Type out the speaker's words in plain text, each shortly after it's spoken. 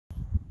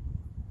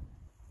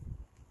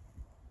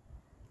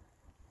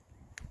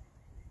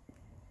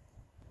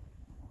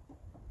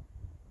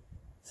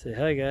Say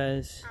hi,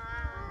 guys.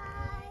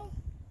 Hi.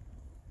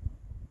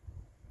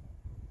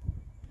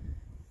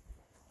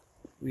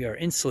 We are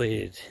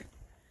insulated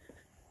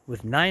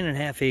with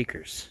 9.5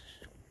 acres.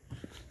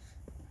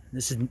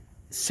 This is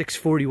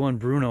 641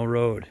 Bruno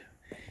Road.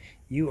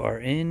 You are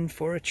in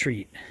for a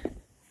treat.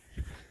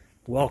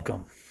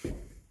 Welcome.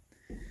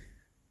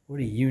 What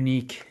a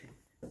unique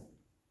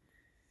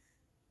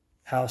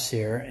house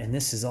here. And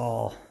this is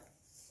all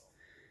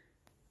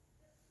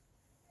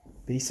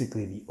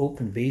basically the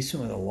open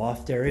basement with a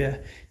loft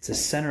area. It's the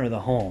center of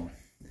the home.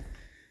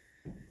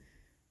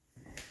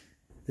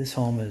 This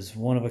home is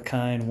one of a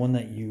kind, one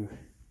that you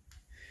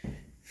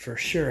for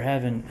sure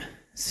haven't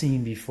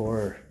seen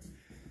before.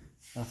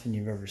 Nothing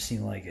you've ever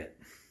seen like it.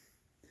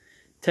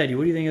 Teddy,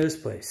 what do you think of this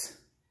place?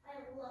 I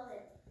love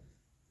it.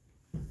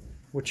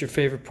 What's your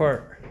favorite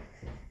part?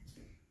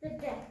 The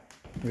deck.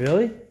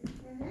 Really?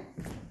 Mm-hmm.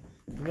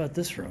 What about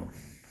this room?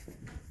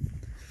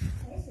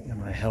 Got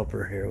my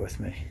helper here with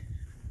me.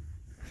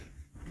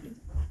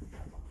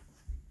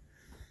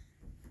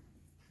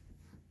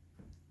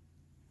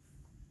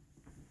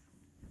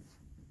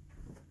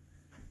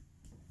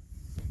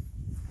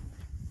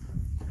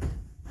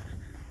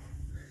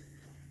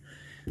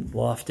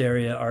 Loft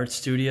area, art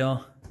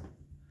studio.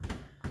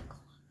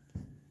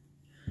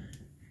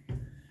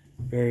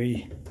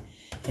 Very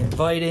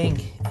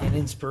inviting and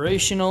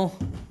inspirational.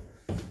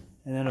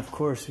 And then of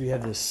course we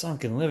have this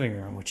sunken living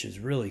room, which is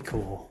really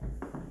cool.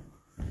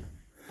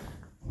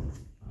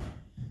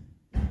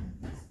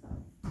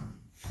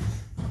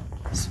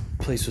 This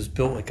place was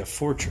built like a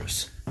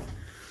fortress.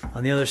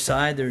 On the other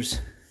side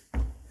there's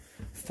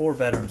 4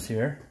 bedrooms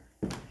here.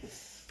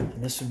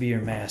 And this would be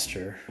your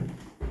master.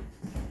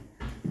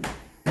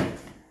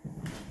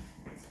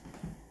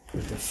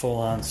 With a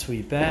full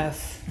ensuite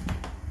bath.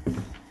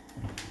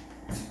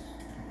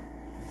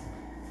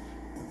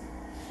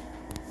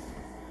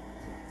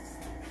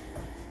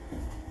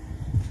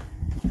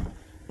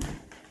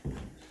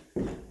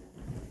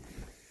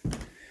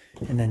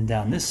 And then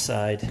down this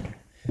side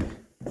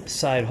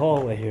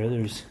hallway here,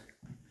 there's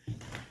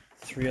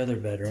 3 other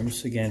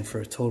bedrooms, again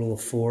for a total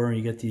of 4.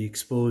 You get the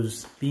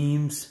exposed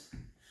beams.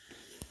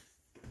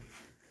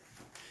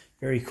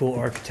 Very cool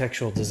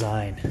architectural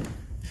design.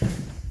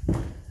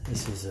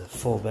 This is a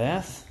full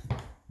bath,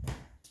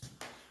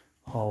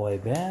 hallway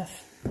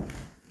bath.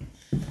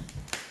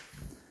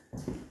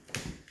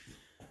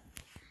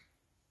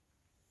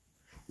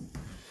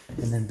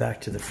 And then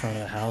back to the front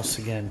of the house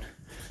again,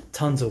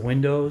 tons of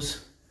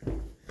windows.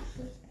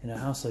 In a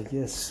house like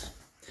this,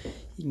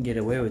 you can get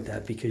away with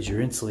that because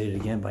you're insulated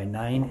again by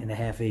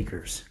 9.5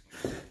 acres.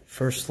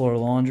 First floor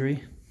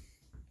laundry.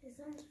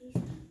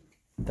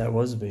 That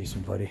was a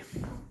basement, buddy.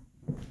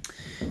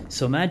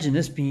 So imagine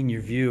this being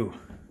your view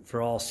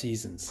for all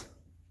seasons.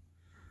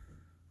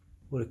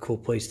 What a cool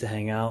place to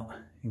hang out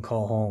and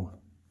call home.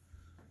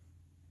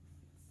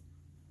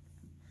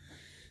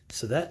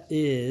 So that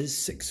is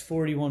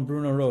 641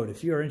 Bruno Road.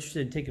 If you are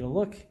interested in taking a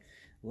look,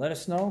 let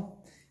us know.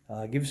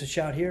 Give us a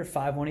shout here,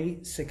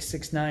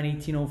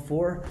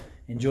 518-669-1804.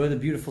 Enjoy the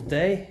beautiful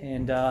day,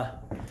 and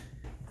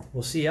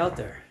we'll see you out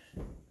there.